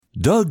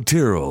Doug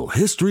Tyrrell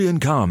History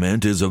and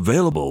Comment is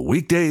available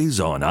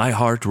weekdays on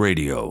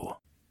iHeartRadio.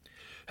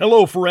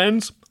 Hello,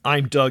 friends.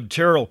 I'm Doug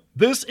Tyrrell.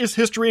 This is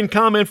History and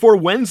Comment for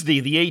Wednesday,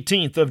 the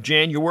 18th of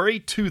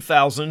January,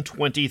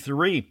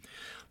 2023.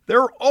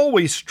 There are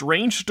always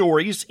strange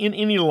stories in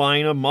any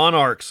line of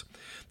monarchs.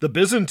 The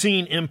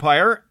Byzantine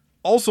Empire,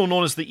 also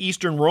known as the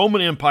Eastern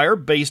Roman Empire,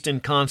 based in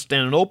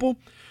Constantinople,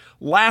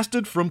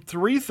 lasted from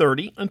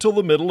 330 until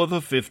the middle of the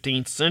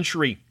 15th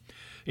century.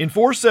 In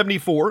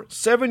 474,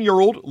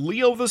 7-year-old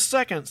Leo II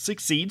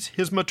succeeds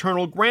his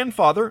maternal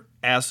grandfather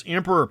as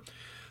emperor.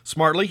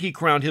 Smartly, he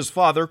crowned his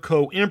father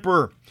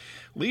co-emperor.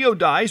 Leo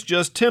dies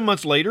just 10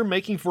 months later,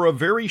 making for a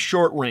very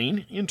short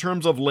reign in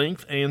terms of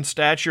length and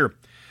stature.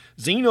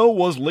 Zeno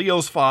was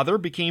Leo's father,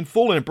 became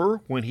full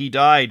emperor when he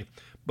died.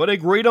 But a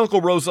great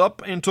uncle rose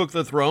up and took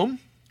the throne.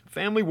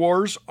 Family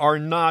wars are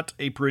not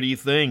a pretty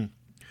thing.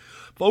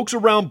 Folks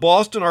around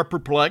Boston are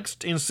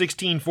perplexed in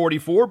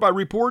 1644 by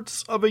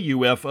reports of a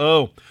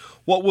UFO.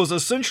 What was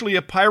essentially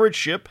a pirate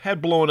ship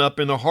had blown up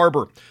in the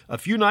harbor. A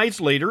few nights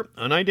later,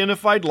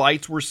 unidentified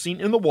lights were seen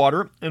in the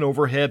water and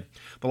overhead.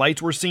 The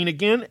lights were seen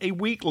again a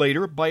week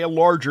later by a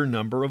larger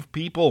number of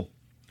people.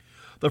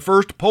 The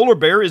first polar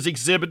bear is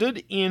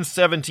exhibited in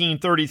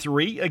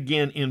 1733,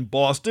 again in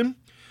Boston.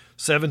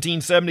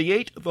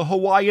 1778, the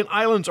Hawaiian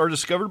Islands are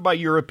discovered by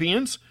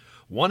Europeans.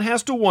 One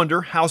has to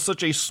wonder how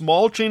such a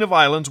small chain of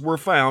islands were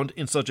found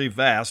in such a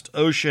vast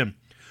ocean.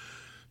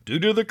 Due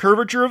to the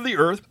curvature of the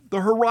Earth,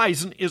 the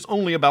horizon is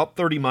only about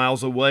 30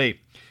 miles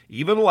away.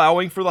 Even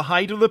allowing for the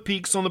height of the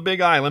peaks on the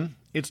Big Island,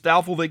 it's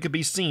doubtful they could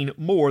be seen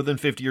more than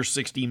 50 or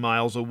 60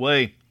 miles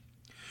away.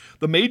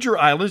 The major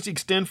islands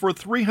extend for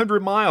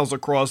 300 miles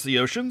across the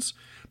oceans,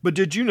 but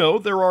did you know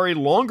there are a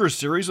longer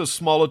series of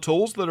small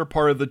atolls that are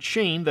part of the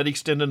chain that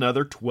extend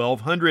another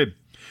 1,200?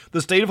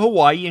 The state of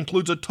Hawaii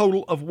includes a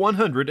total of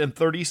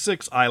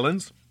 136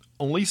 islands.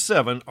 Only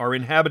 7 are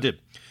inhabited.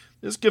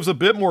 This gives a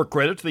bit more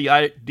credit to the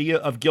idea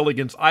of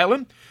Gilligan's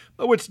Island,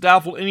 though it's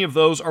doubtful any of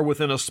those are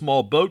within a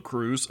small boat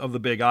cruise of the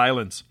Big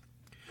Islands.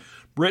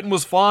 Britain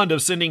was fond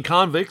of sending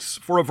convicts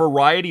for a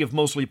variety of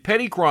mostly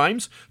petty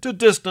crimes to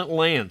distant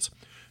lands.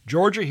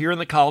 Georgia here in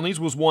the colonies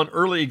was one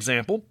early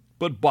example,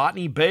 but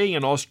Botany Bay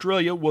in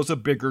Australia was a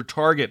bigger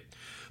target.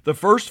 The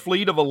first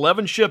fleet of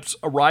 11 ships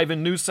arrived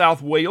in New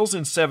South Wales in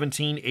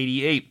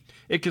 1788.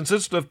 It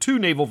consisted of 2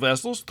 naval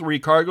vessels, 3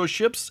 cargo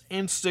ships,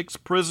 and 6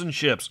 prison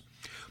ships.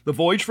 The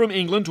voyage from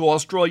England to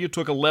Australia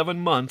took 11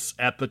 months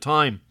at the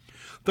time.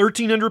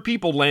 1,300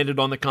 people landed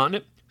on the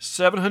continent.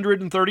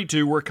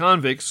 732 were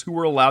convicts who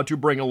were allowed to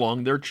bring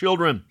along their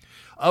children.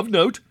 Of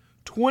note,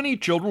 20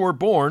 children were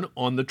born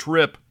on the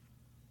trip.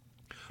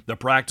 The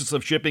practice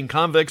of shipping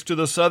convicts to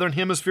the southern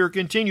hemisphere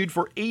continued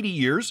for 80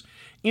 years.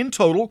 In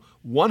total,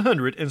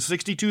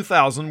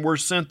 162,000 were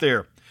sent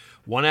there.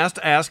 One has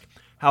to ask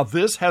how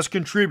this has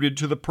contributed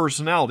to the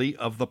personality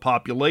of the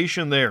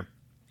population there.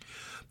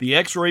 The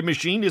X-ray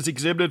machine is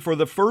exhibited for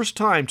the first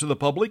time to the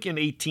public in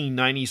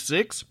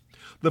 1896.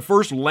 The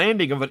first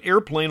landing of an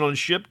airplane on a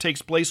ship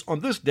takes place on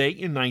this day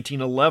in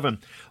 1911.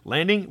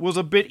 Landing was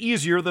a bit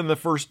easier than the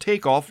first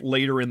takeoff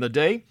later in the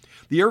day.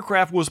 The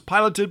aircraft was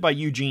piloted by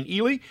Eugene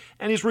Ely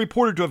and is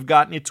reported to have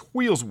gotten its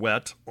wheels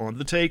wet on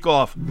the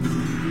takeoff.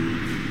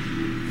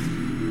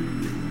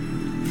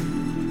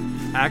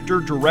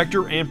 Actor,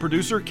 director, and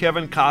producer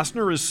Kevin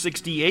Costner is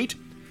 68.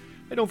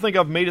 I don't think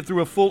I've made it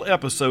through a full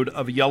episode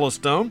of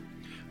Yellowstone.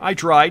 I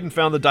tried and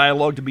found the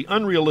dialogue to be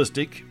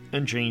unrealistic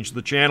and changed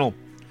the channel.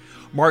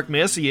 Mark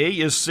Messier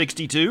is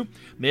 62.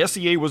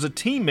 Messier was a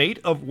teammate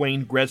of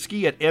Wayne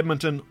Gretzky at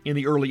Edmonton in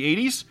the early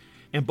 80s,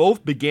 and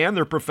both began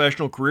their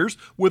professional careers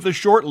with the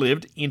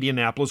short-lived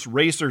Indianapolis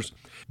Racers.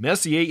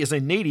 Messier is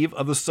a native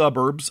of the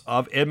suburbs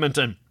of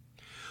Edmonton.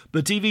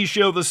 The TV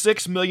show The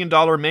 $6 Million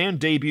Man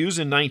debuts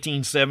in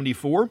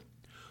 1974.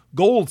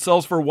 Gold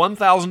sells for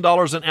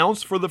 $1,000 an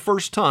ounce for the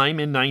first time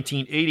in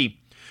 1980.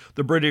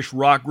 The British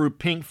rock group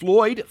Pink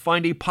Floyd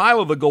find a pile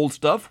of the gold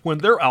stuff when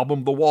their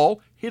album The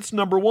Wall hits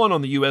number 1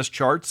 on the U.S.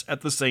 charts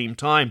at the same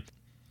time.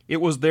 It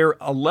was their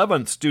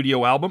 11th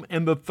studio album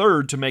and the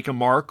 3rd to make a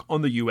mark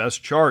on the U.S.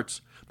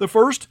 charts. The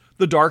first,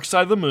 The Dark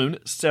Side of the Moon,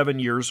 7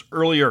 years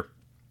earlier.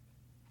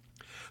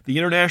 The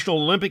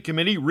International Olympic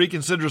Committee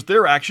reconsiders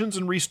their actions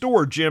and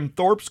restore Jim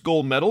Thorpe's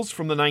gold medals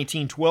from the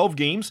 1912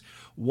 Games,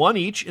 1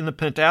 each in the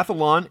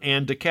pentathlon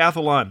and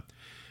decathlon.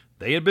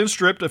 They had been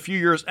stripped a few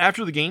years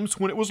after the Games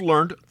when it was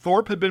learned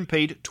Thorpe had been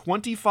paid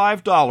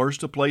 $25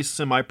 to play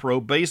semi-pro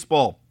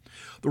baseball.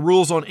 The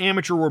rules on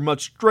amateur were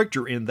much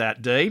stricter in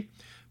that day.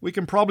 We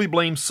can probably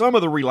blame some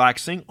of the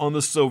relaxing on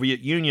the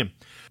Soviet Union.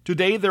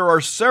 Today, there are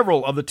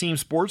several of the team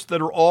sports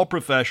that are all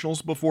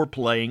professionals before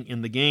playing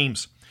in the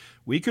games.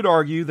 We could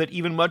argue that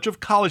even much of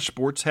college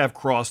sports have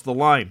crossed the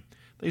line.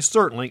 They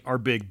certainly are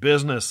big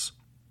business.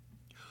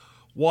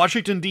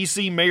 Washington,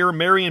 D.C. Mayor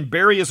Marion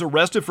Barry is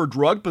arrested for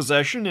drug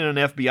possession in an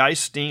FBI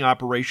sting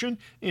operation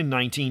in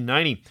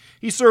 1990.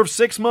 He served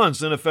 6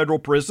 months in a federal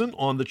prison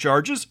on the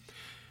charges.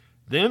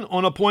 Then,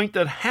 on a point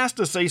that has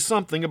to say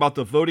something about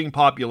the voting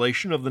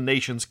population of the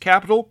nation's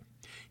capital,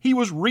 he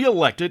was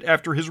re-elected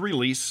after his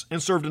release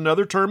and served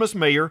another term as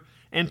mayor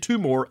and 2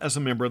 more as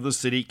a member of the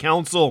city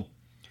council.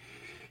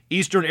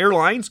 Eastern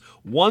Airlines,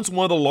 once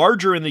one of the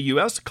larger in the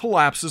U.S.,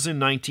 collapses in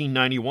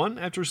 1991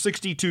 after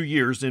 62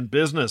 years in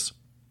business.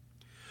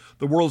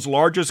 The world's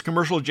largest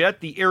commercial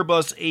jet, the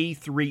Airbus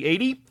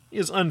A380,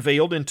 is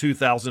unveiled in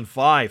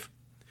 2005.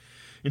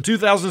 In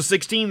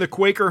 2016, the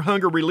Quaker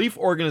Hunger Relief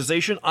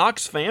Organization,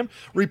 Oxfam,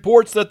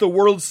 reports that the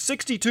world's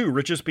 62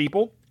 richest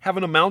people have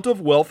an amount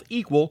of wealth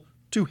equal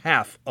to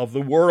half of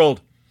the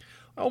world.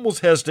 I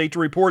almost hesitate to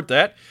report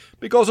that,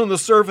 because on the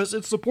surface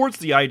it supports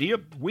the idea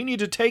we need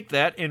to take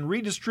that and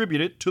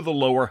redistribute it to the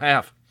lower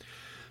half.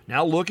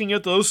 Now, looking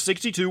at those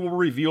 62 will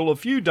reveal a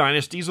few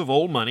dynasties of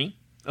old money,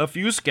 a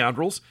few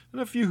scoundrels, and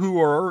a few who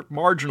are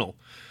marginal.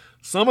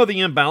 Some of the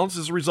imbalance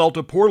is a result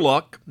of poor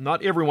luck.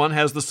 Not everyone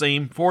has the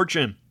same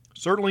fortune.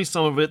 Certainly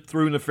some of it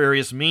through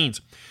nefarious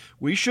means.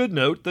 We should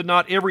note that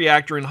not every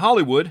actor in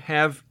Hollywood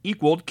have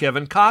equaled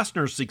Kevin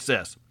Costner's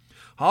success.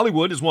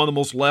 Hollywood is one of the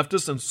most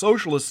leftist and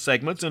socialist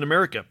segments in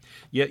America,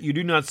 yet you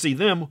do not see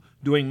them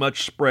doing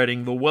much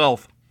spreading the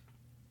wealth.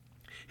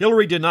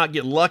 Hillary did not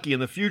get lucky in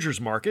the futures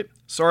market.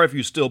 Sorry if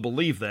you still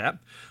believe that.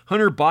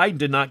 Hunter Biden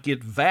did not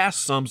get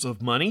vast sums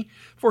of money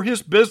for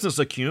his business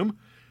acumen,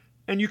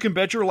 and you can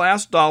bet your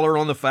last dollar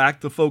on the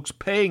fact the folks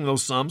paying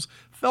those sums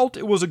felt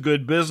it was a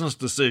good business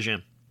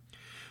decision.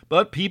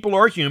 But people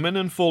are human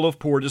and full of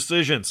poor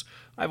decisions.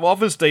 I've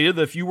often stated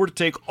that if you were to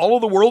take all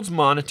of the world's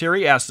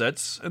monetary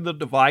assets and to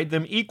divide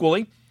them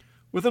equally,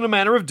 within a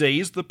matter of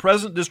days, the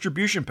present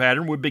distribution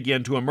pattern would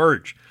begin to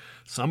emerge.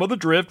 Some of the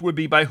drift would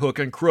be by hook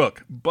and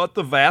crook, but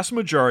the vast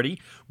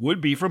majority would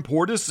be from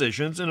poor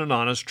decisions in an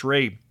honest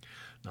trade.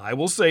 Now, I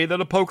will say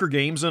that a poker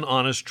game is an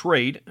honest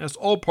trade, as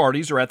all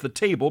parties are at the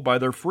table by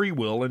their free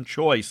will and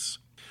choice.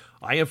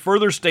 I have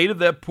further stated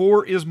that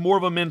poor is more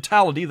of a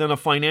mentality than a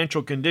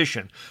financial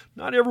condition.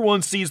 Not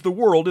everyone sees the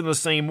world in the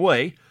same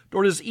way,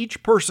 nor does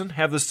each person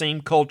have the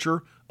same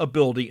culture,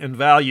 ability, and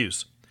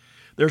values.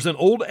 There's an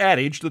old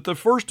adage that the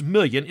first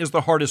million is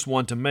the hardest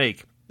one to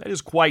make. That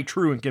is quite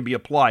true and can be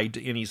applied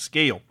to any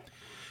scale.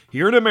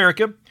 Here in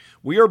America,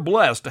 we are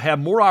blessed to have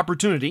more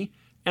opportunity,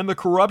 and the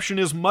corruption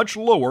is much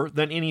lower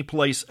than any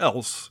place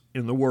else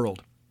in the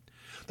world.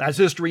 That's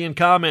History and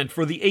Comment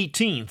for the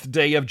 18th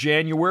day of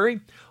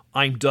January.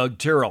 I'm Doug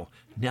Terrell.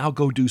 Now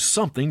go do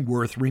something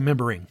worth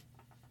remembering.